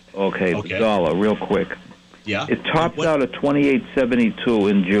 Okay, the dollar, real quick. Yeah. It topped out at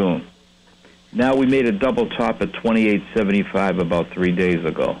 28.72 in June. Now we made a double top at 28.75 about 3 days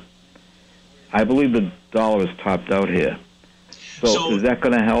ago. I believe the dollar is topped out here. So is that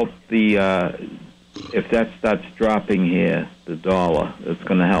going to help the, if that starts dropping here, the dollar, it's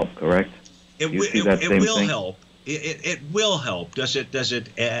going to help, correct? It will help. It will help. Does it?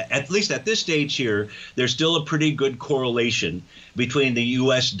 At least at this stage here, there's still a pretty good correlation between the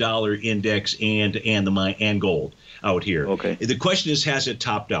U.S. dollar index and gold out here. Okay. The question is, has it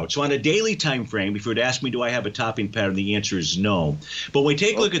topped out? So on a daily time frame, if you were to ask me, do I have a topping pattern? The answer is no. But when we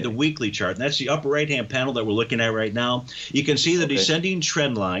take a look at the weekly chart, and that's the upper right-hand panel that we're looking at right now, you can see the descending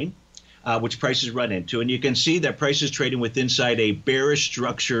trend line, which prices run into, and you can see that price is trading with inside a bearish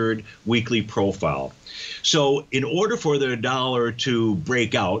structured weekly profile. So in order for the dollar to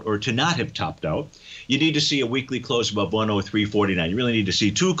break out or to not have topped out, you need to see a weekly close above 103.49. You really need to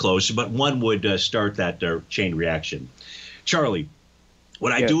see two close, but one would start that chain reaction. Charlie,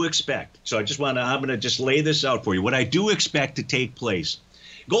 what I do expect, so I'm going to just lay this out for you. What I do expect to take place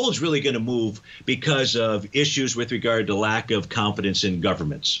gold's really going to move because of issues with regard to lack of confidence in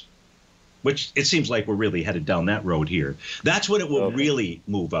governments, which it seems like we're really headed down that road here. That's when it will really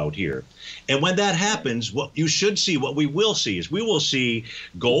move out here. And when that happens, what we will see is we will see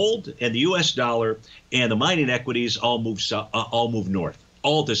gold and the U.S. dollar and the mining equities all move north,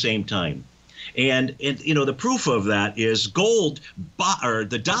 all at the same time. And you know, the proof of that is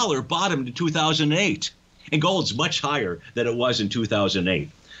the dollar bottomed in 2008, and gold's much higher than it was in 2008.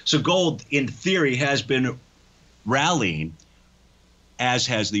 So gold, in theory, has been rallying, as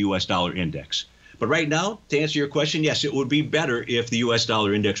has the U.S. dollar index. But right now, to answer your question, yes, it would be better if the U.S.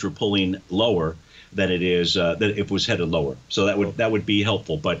 dollar index were pulling lower than it is, that if it was headed lower. So that would be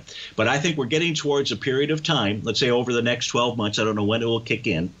helpful. But I think we're getting towards a period of time, let's say over the next 12 months, I don't know when it will kick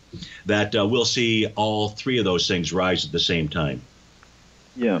in, that we'll see all three of those things rise at the same time.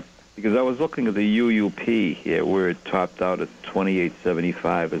 Yeah, because I was looking at the UUP here, where it topped out at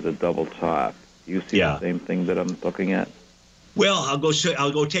 28.75 as a double top. You see the same thing that I'm looking at? Well, I'll go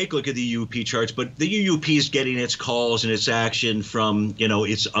take a look at the UUP charts, but the UUP is getting its calls and its action from, you know,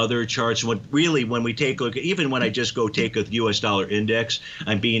 its other charts. When we take a look, even when I just go take a U.S. dollar index,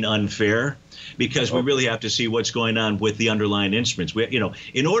 I'm being unfair, because we really have to see what's going on with the underlying instruments.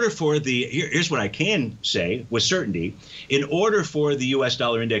 In order for here's what I can say with certainty: in order for the U.S.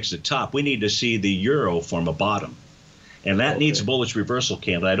 dollar index to top, we need to see the euro form a bottom. And that needs a bullish reversal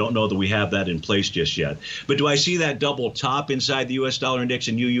candle. I don't know that we have that in place just yet. But do I see that double top inside the U.S. dollar index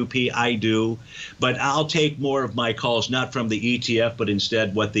and UUP? I do. But I'll take more of my calls not from the ETF, but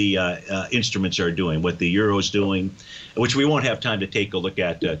instead what the instruments are doing, what the euro's doing, which we won't have time to take a look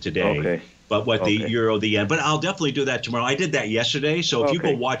at today. Okay. But what the euro, the yen. But I'll definitely do that tomorrow. I did that yesterday. So if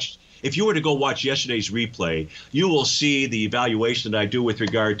you were to go watch yesterday's replay, you will see the evaluation that I do with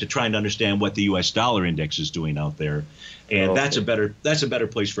regard to trying to understand what the U.S. dollar index is doing out there, and that's a better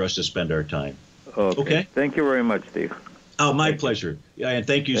place for us to spend our time. Okay. Thank you very much, Steve. Oh, my pleasure. Yeah, and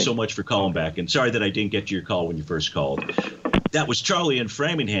thank you so much for calling back. And sorry that I didn't get to your call when you first called. That was Charlie in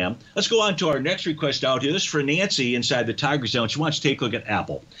Framingham. Let's go on to our next request out here. This is for Nancy inside the Tiger Zone. She wants to take a look at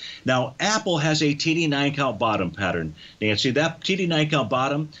Apple. Now, Apple has a TD9 count bottom pattern, Nancy. That TD9 count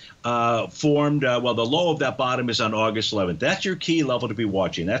bottom formed, the low of that bottom is on August 11th. That's your key level to be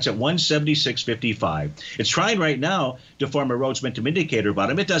watching. That's at 176.55. It's trying right now to form a Rhodes Momentum Indicator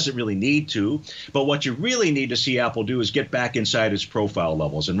bottom. It doesn't really need to, but what you really need to see Apple do is get back inside its profile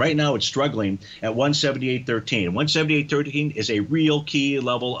levels. And right now it's struggling at 178.13. 178.13 is a real key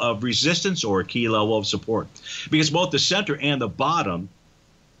level of resistance or a key level of support, because both the center and the bottom,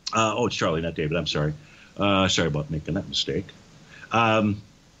 it's Charlie, not David, I'm sorry. Sorry about making that mistake. In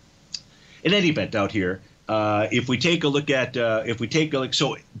any event out here, if we take a look,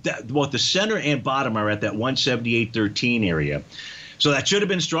 so both the center and bottom are at that 178.13 area. So that should have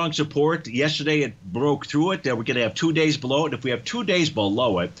been strong support. Yesterday it broke through it. We're going to have 2 days below it. If we have 2 days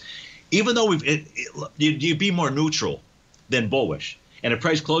below it, even though you'd be more neutral than bullish. And if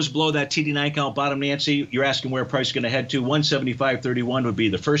price closed below that TD9 count bottom, Nancy, you're asking where price is going to head to. 175.31 would be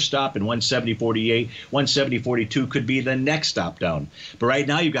the first stop, and 170.48, 170.42 could be the next stop down. But right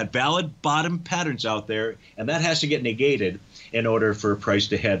now you've got valid bottom patterns out there, and that has to get negated in order for price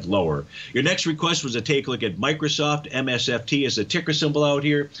to head lower. Your next request was to take a look at Microsoft. MSFT is the ticker symbol out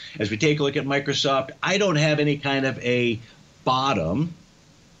here. As we take a look at Microsoft, I don't have any kind of a bottom.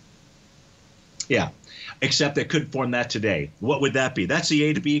 Yeah. Except that could form that today. What would that be? That's the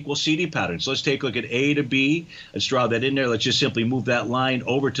A to B equals CD pattern. So let's take a look at A to B. Let's draw that in there. Let's just simply move that line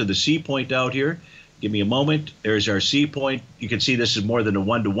over to the C point out here. Give me a moment. There's our C point. You can see this is more than a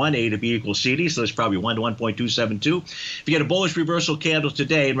 1-to-1. A to B equals CD, so it's probably 1-to-1.272. If you get a bullish reversal candle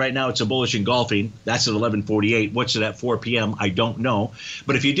today, and right now it's a bullish engulfing, that's at 11:48. What's it at 4 p.m.? I don't know.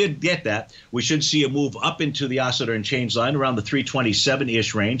 But if you did get that, we should see a move up into the oscillator and change line around the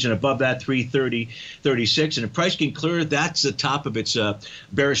 327-ish range, and above that 330.36. And if price can clear, that's the top of its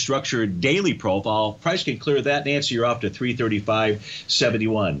bearish structure daily profile. Price can clear that, Nancy, you're off to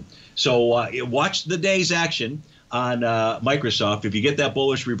 335.71. So watch the day's action on Microsoft. If you get that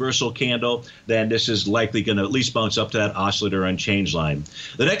bullish reversal candle, then this is likely going to at least bounce up to that oscillator unchanged line.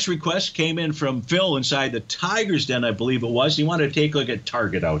 The next request came in from Phil inside the Tiger's Den, I believe it was. He wanted to take a look at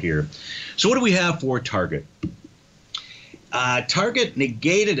Target out here. So what do we have for Target? Target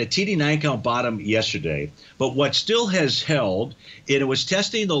negated a TD9 count bottom yesterday, but what still has held, it was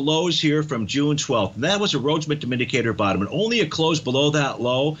testing the lows here from June 12th. And that was a Rhodes Momentum Indicator bottom, and only a close below that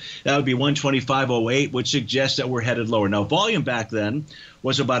low, that would be 125.08, which suggests that we're headed lower. Now, volume back then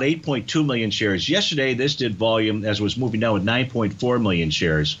was about 8.2 million shares. Yesterday, this did volume, as it was moving down, with 9.4 million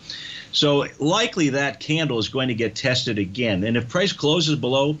shares. So likely that candle is going to get tested again. And if price closes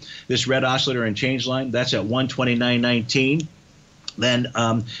below this red oscillator and change line, that's at 129.19. Then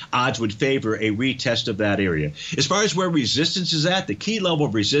odds would favor a retest of that area. As far as where resistance is at, the key level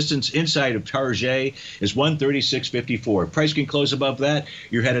of resistance inside of Target is 136.54. Price can close above that,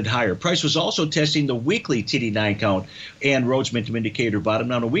 you're headed higher. Price was also testing the weekly TD9 count and Rhodes Momentum Indicator bottom.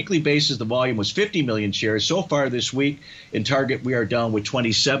 Now, on a weekly basis, the volume was 50 million shares. So far this week in Target, we are down with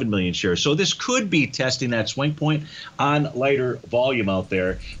 27 million shares. So this could be testing that swing point on lighter volume out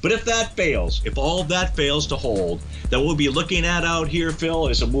there. But if that fails, if all of that fails to hold, then we'll be looking at out here, Phil,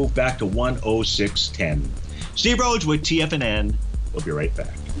 is a move back to 106.10. Steve Rhodes with TFNN. We'll be right back.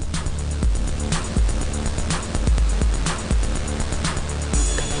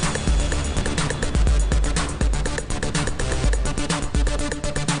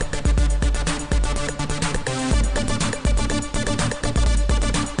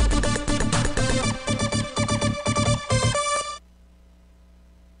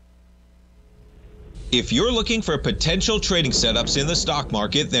 If you're looking for potential trading setups in the stock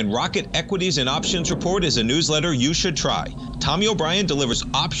market, then Rocket Equities and Options Report is a newsletter you should try. Tommy O'Brien delivers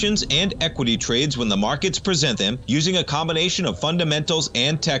options and equity trades when the markets present them, using a combination of fundamentals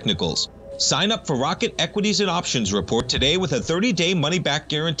and technicals. Sign up for Rocket Equities and Options Report today with a 30-day money-back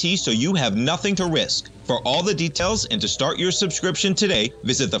guarantee, so you have nothing to risk. For all the details and to start your subscription today,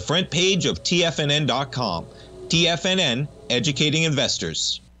 visit the front page of TFNN.com. TFNN, educating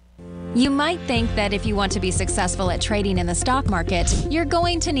investors. You might think that if you want to be successful at trading in the stock market, you're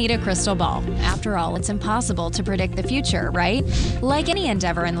going to need a crystal ball. After all, it's impossible to predict the future, right? Like any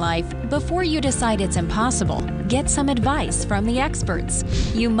endeavor in life, before you decide it's impossible, get some advice from the experts.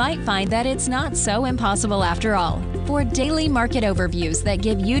 You might find that it's not so impossible after all. For daily market overviews that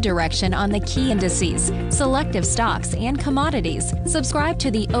give you direction on the key indices, selective stocks, and commodities, subscribe to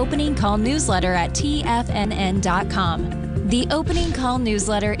the Opening Call newsletter at TFNN.com. The Opening Call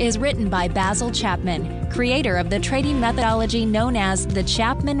newsletter is written by Basil Chapman, creator of the trading methodology known as the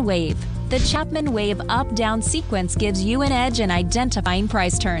Chapman Wave. The Chapman Wave up-down sequence gives you an edge in identifying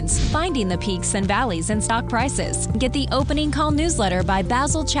price turns, finding the peaks and valleys in stock prices. Get the Opening Call newsletter by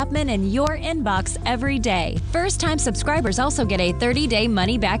Basil Chapman in your inbox every day. First-time subscribers also get a 30-day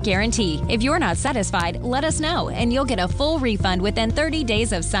money-back guarantee. If you're not satisfied, let us know, and you'll get a full refund within 30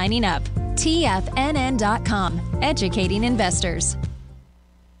 days of signing up. TFNN.com, educating investors.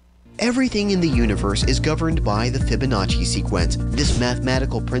 Everything in the universe is governed by the Fibonacci sequence. This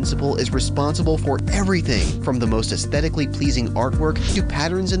mathematical principle is responsible for everything from the most aesthetically pleasing artwork to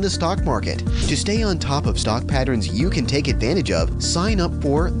patterns in the stock market. To stay on top of stock patterns you can take advantage of, sign up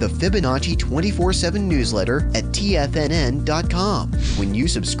for the Fibonacci 24/7 newsletter at TFNN.com. When you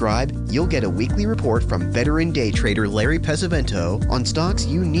subscribe, you'll get a weekly report from veteran day trader Larry Pesavento on stocks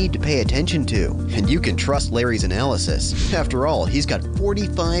you need to pay attention to. And you can trust Larry's analysis. After all, he's got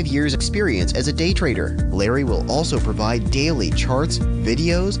 45 years experience as a day trader. Larry will also provide daily charts,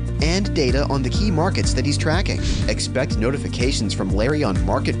 videos, and data on the key markets that he's tracking. Expect notifications from Larry on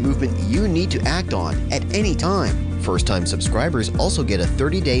market movement you need to act on at any time. First-time subscribers also get a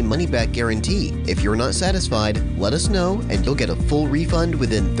 30-day money-back guarantee. If you're not satisfied, let us know and you'll get a full refund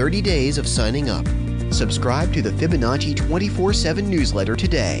within 30 days of signing up. Subscribe to the Fibonacci 24/7 newsletter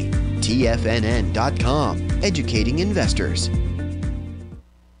today. TFNN.com, educating investors.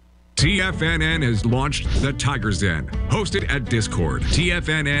 TFNN has launched the Tiger's Den. Hosted at Discord,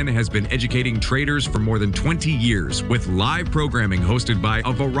 TFNN has been educating traders for more than 20 years with live programming hosted by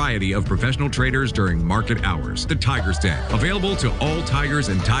a variety of professional traders during market hours. The Tiger's Den, available to all Tigers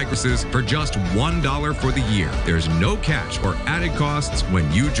and Tigresses for just $1 for the year. There's no catch or added costs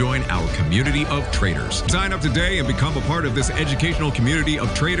when you join our community of traders. Sign up today and become a part of this educational community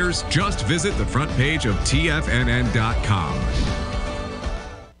of traders. Just visit the front page of TFNN.com.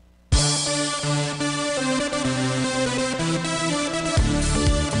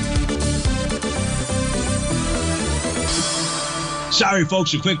 Sorry,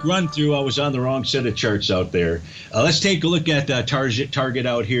 folks, a quick run through. I was on the wrong set of charts out there. Let's take a look at Target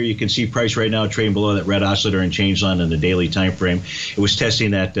out here. You can see price right now trading below that red oscillator and change line in the daily time frame. It was testing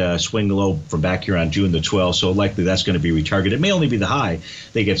that swing low from back here on June the 12th, so likely that's going to be retargeted. It may only be the high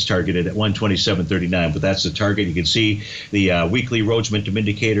that gets targeted at 127.39, but that's the target. You can see the weekly Rhodes Momentum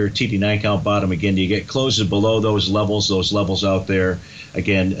Indicator, TD9 count bottom. Again, you get closes below those levels out there.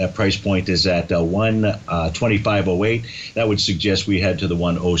 Again, price point is at 125.08. That would suggest we we head to the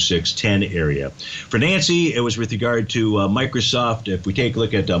 106.10 area. For Nancy, it was with regard to Microsoft. If we take a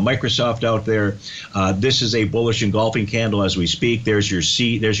look at Microsoft out there, this is a bullish engulfing candle as we speak. There's your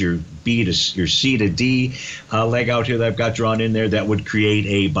C, there's your B to your C to D leg out here that I've got drawn in there. That would create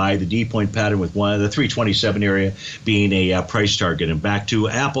a buy the D point pattern with one of the 327 area being a price target. And back to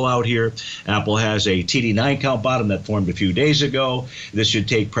Apple out here. Apple has a TD9 count bottom that formed a few days ago. This should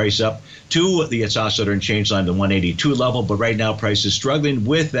take price up to the oscillator and change line, the 182 level, but right now price is struggling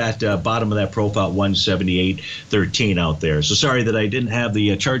with that bottom of that profile, 178.13 out there. So sorry that I didn't have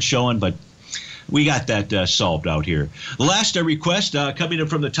the chart showing, but we got that solved out here. The last request coming in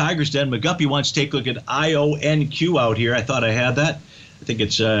from the Tigers Den. McGuppy wants to take a look at IONQ out here. I thought I had that. I think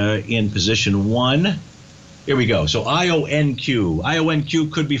it's in position 1. Here we go. So IONQ.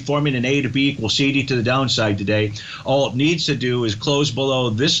 IONQ could be forming an A to B equals CD to the downside today. All it needs to do is close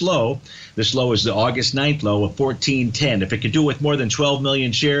below this low. This low is the August 9th low of 1410. If it could do it with more than 12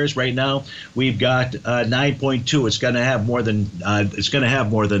 million shares right now, we've got 9.2. It's going to have more than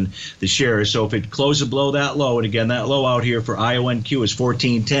the shares. So if it closes below that low, and again that low out here for IONQ is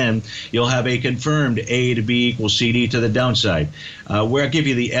 1410, you'll have a confirmed A to B equals CD to the downside. Where I'll give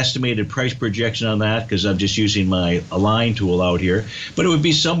you the estimated price projection on that because I'm just using my align tool out here, but it would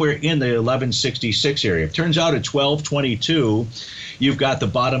be somewhere in the 1166 area. It turns out at 1222, you've got the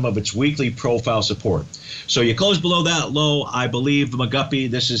bottom of its weekly profile support. So you close below that low, I believe, McGuppy,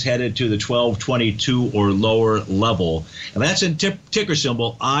 this is headed to the 1222 or lower level. And that's in ticker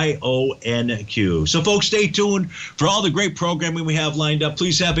symbol IONQ. So, folks, stay tuned for all the great programming we have lined up.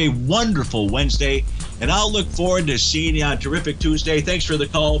 Please have a wonderful Wednesday, and I'll look forward to seeing you on Terrific Tuesday. Thanks for the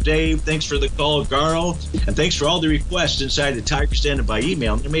call, Dave. Thanks for the call, Garl. And thanks for all the requests inside the Tigers Den and by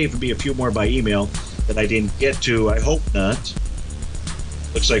email. There may even be a few more by email that I didn't get to. I hope not.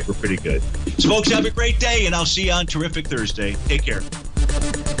 Looks like we're pretty good. So, folks, have a great day, and I'll see you on Terrific Thursday. Take care.